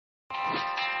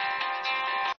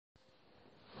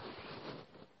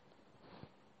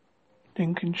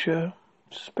Lincolnshire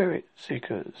Spirit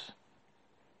Seekers.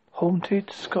 Haunted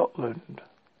Scotland.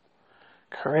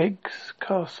 Craig's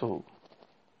Castle.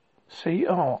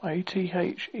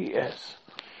 Crathes.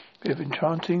 With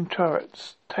enchanting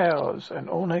turrets, towers, and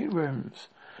ornate rooms.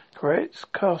 Craig's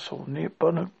Castle near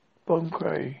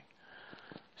Bongray.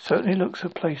 Certainly looks a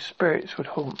place spirits would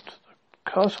haunt.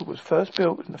 The castle was first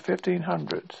built in the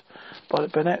 1500s by the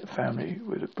Bennet family,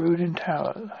 with a brooding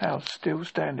house still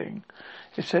standing.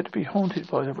 It's said to be haunted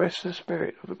by the restless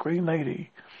spirit of the Green Lady,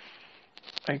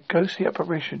 a ghostly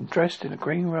apparition dressed in a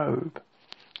green robe.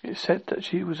 It's said that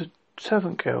she was a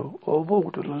servant girl or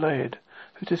ward of the laird,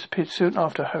 who disappeared soon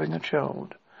after having a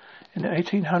child. In the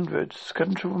 1800s,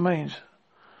 skeletal remains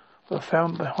were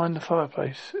found behind the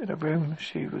fireplace in a room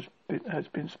has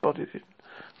been spotted in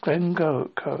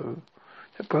Glencoe.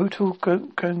 The brutal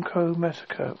Glencoe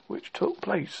massacre, which took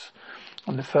place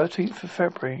on the 13th of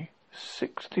February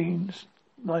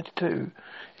 1692,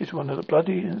 is one of the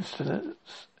bloody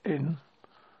incidents in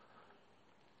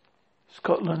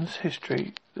Scotland's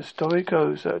history. The story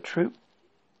goes that a troop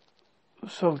of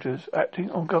soldiers,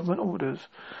 acting on government orders,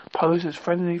 posed as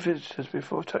friendly visitors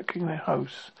before attacking their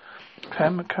hosts,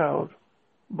 Clan MacLeod,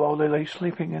 while they lay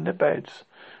sleeping in their beds,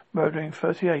 murdering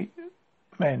 38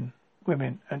 men,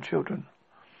 women, and children.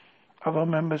 Other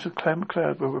members of Clan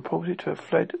MacLeod were reported to have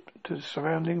fled to the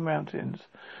surrounding mountains,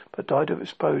 but died of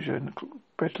exposure in the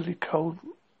bitterly cold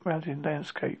mountain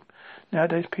landscape.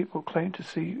 Nowadays, people claim to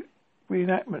see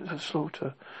reenactments of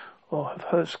slaughter or have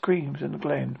heard screams in the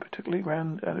glen, particularly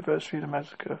around the anniversary of the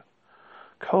massacre.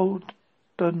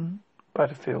 Coldon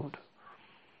Battlefield.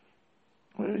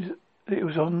 It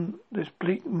was on this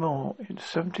bleak moor in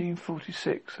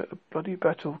 1746 that a bloody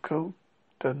battle of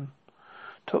Coldon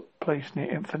took place near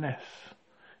Inverness.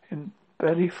 In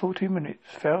barely 40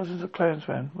 minutes, thousands of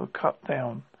clansmen were cut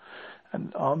down,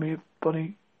 and the army of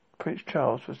Bonnie Prince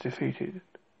Charles was defeated,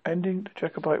 ending the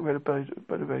Jacobite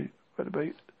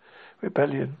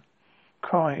rebellion.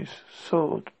 Cries,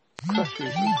 sword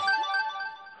crashes, and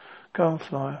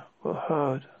gunfire were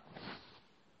heard.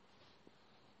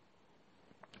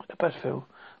 At the battlefield,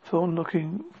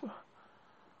 thorn-looking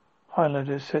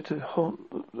Highlanders said to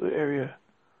haunt the area,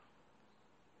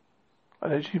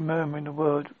 allegedly murmuring the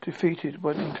word defeated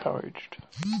when encouraged.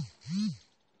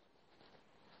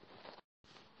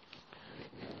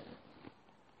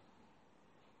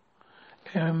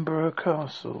 Edinburgh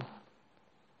Castle.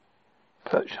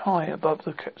 Perched high above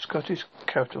the Scottish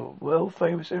capital,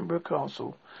 world-famous Edinburgh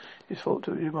Castle is thought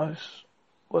to be one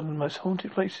of the most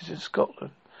haunted places in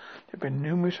Scotland. There have been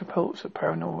numerous reports of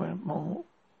paranormal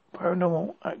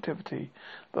activity,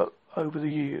 but over the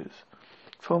years,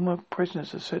 former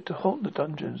prisoners are said to haunt the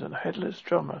dungeons, and the headless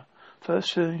drummer,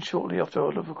 first seen shortly after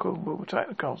Oliver Cromwell attacked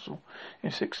the castle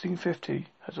in 1650,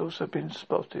 has also been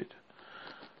spotted.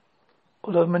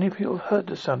 Although many people have heard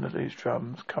the sound of these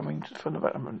drums coming from the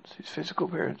battlements, its physical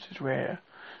appearance is rare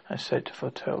and said to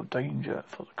foretell danger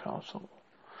for the castle.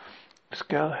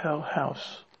 Scale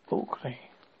House,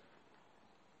 Orkney.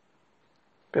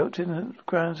 Built in the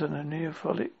grounds of the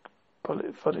Neolithic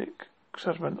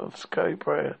settlement of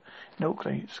Scarborough in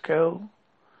Orkney, Scale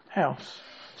House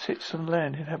sits on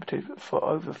land inhabited for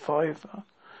over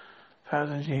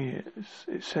 5,000 years.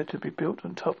 It's said to be built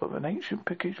on top of an ancient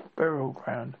Pictish burial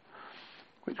ground,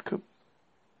 which could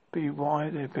be why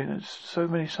there have been so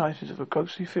many sightings of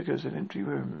ghostly figures in empty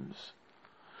rooms,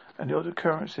 and the odd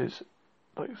occurrences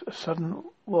like a sudden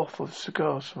waft of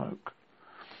cigar smoke.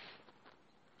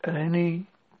 Eleni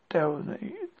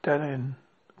Dalin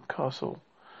Castle,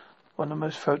 one of the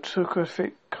most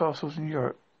photographic castles in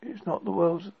Europe, is the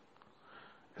world.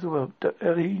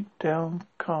 Ely Down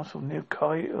Castle near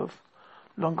Kai of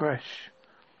Longresh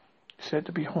is said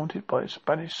to be haunted by a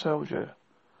Spanish soldier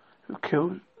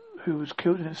who was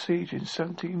killed in a siege in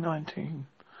 1719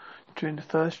 during the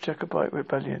First Jacobite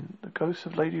Rebellion. The ghost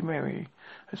of Lady Mary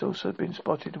has also been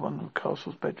spotted in one of the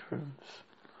castle's bedrooms.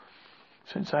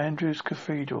 St Andrew's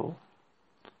Cathedral.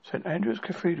 St Andrew's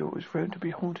Cathedral is rumored to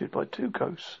be haunted by two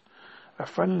ghosts: a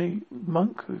friendly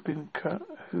monk who had been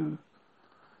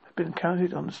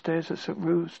encountered on the stairs of St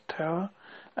Ruth's Tower,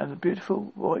 and the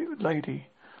beautiful white lady.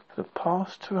 For the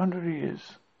past 200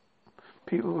 years,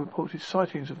 people reported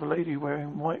sightings of a lady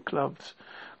wearing white gloves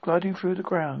gliding through the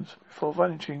grounds before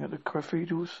vanishing at the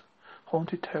cathedral's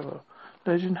haunted tower.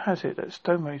 Legend has it that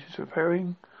stonemasons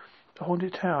repairing the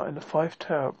haunted tower in the Fife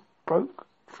Tower broke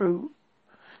through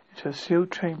into a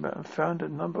sealed chamber and found a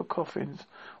number of coffins.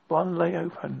 One lay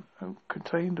open and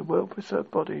contained the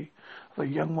well-preserved body of a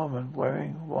young woman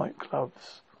wearing white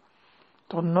gloves.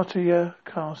 Donatia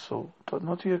Castle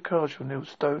near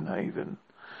Stonehaven.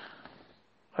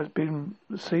 has been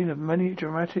the scene of many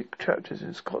dramatic chapters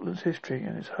in Scotland's history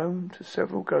and is home to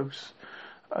several ghosts.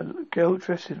 A girl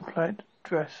dressed in a plaid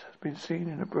dress has been seen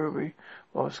in a brewery,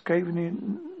 while a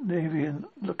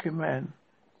Scandinavian-looking man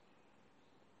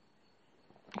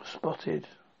was spotted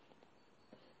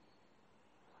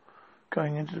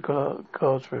going into the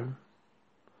guard's room.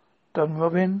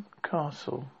 Dunrobin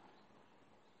Castle.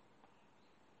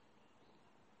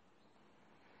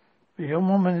 The young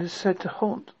woman is said to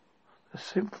haunt the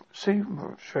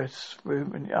seamstress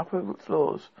room in the upper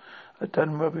floors at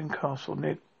Dunrobin Castle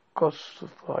near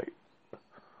Gospai.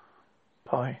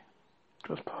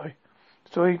 The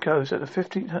story goes that in the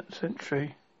 15th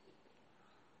century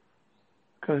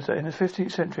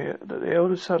that the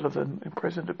elder Sullivan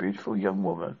imprisoned a beautiful young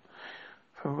woman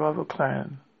from a rival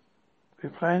clan who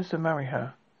plans to marry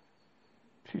her.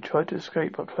 She tried to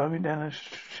escape by climbing down a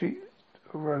sheet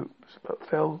of ropes, but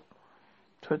fell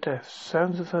to her death.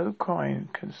 Sounds of her crying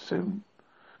can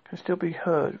still be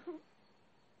heard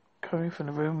coming from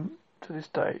the room to this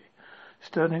day.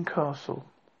 Stirling Castle.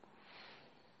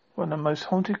 One of the most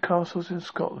haunted castles in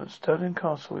Scotland, Stirling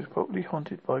Castle is probably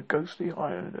haunted by a ghostly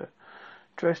Highlander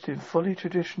dressed in fully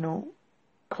traditional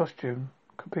costume,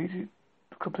 complete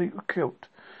with kilt.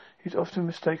 He's often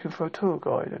mistaken for a tour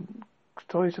guide, and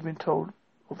stories have been told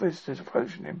of visitors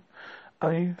approaching him,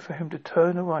 only for him to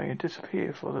turn away and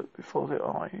disappear before their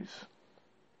eyes.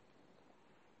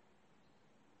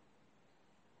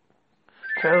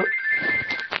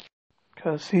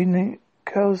 Kelsene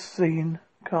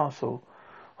Castle.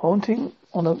 Hanging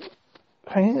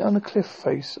on a cliff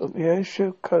face on the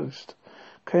Ayrshire coast,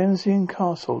 Kelsene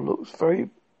Castle looks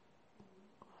every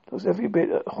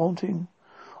bit haunting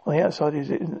on the outside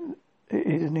as it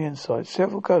is in the inside.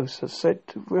 Several ghosts are said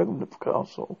to roam the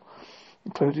castle,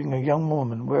 including a young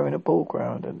woman wearing a ball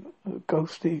gown and a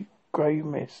ghostly grey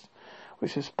mist,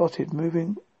 which is spotted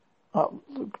moving up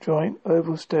the giant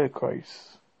oval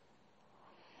staircase.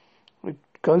 The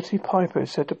ghostly piper is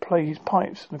said to play his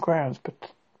pipes on the grounds,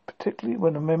 particularly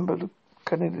when a member of the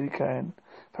Kennedy clan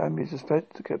family is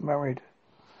expected to get married.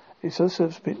 It's also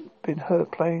been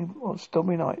heard playing on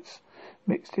stormy nights,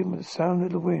 mixed in with the sound of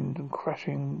the wind and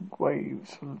crashing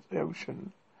waves from the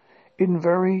ocean.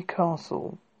 Inverary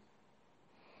Castle.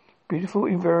 Beautiful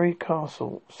Inverary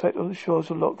Castle, set on the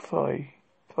shores of Loch Fay,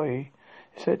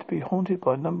 is said to be haunted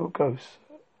by a number of ghosts.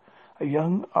 A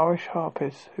young Irish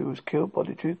harpist who was killed by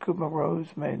the Duke of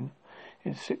Moreau's men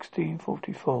in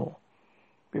 1644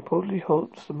 reportedly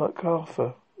haunts the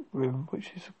MacArthur room,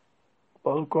 which is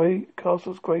while the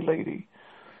castle's Grey Lady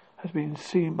has been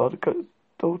seen by the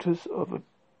daughters of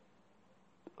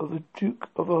the Duke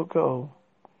of Argyll.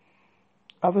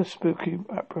 Other spooky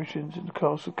apparitions in the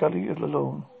castle gully of the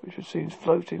lawn, which are seen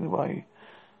floating away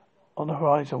on the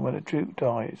horizon when the Duke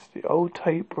dies. The old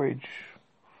Tate Bridge.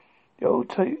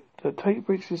 The Tate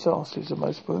Bridge disaster is the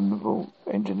most vulnerable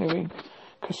engineering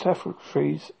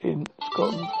catastrophes in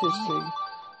Scotland's history.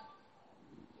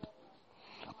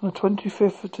 On the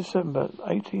 25th of December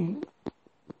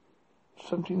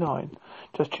 1879,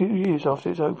 just 2 years after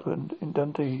it opened in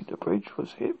Dundee, the bridge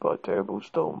was hit by a terrible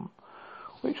storm,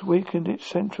 which weakened its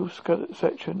central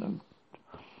section and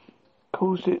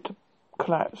caused it to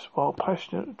collapse while a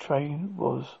passenger train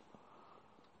was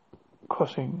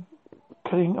crossing,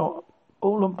 killing all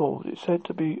on board. It said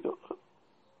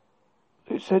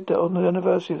that on the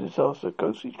anniversary of the disaster, a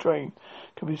ghostly train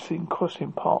can be seen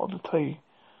crossing part of the Tay,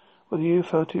 where the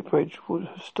U-30 bridge would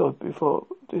have stood before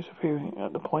disappearing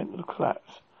at the point of the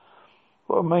collapse.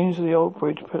 What remains of the old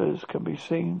bridge pillars can be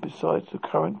seen beside the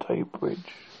current Tay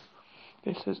Bridge.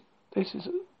 This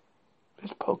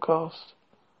podcast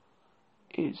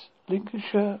is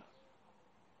Lincolnshire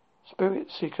Spirit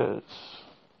Seekers.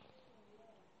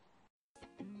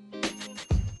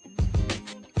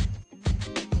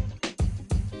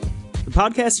 The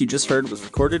podcast you just heard was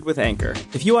recorded with Anchor.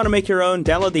 If you want to make your own,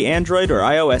 download the Android or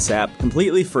iOS app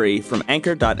completely free from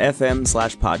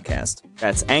anchor.fm/podcast.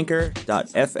 That's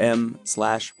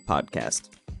anchor.fm/podcast.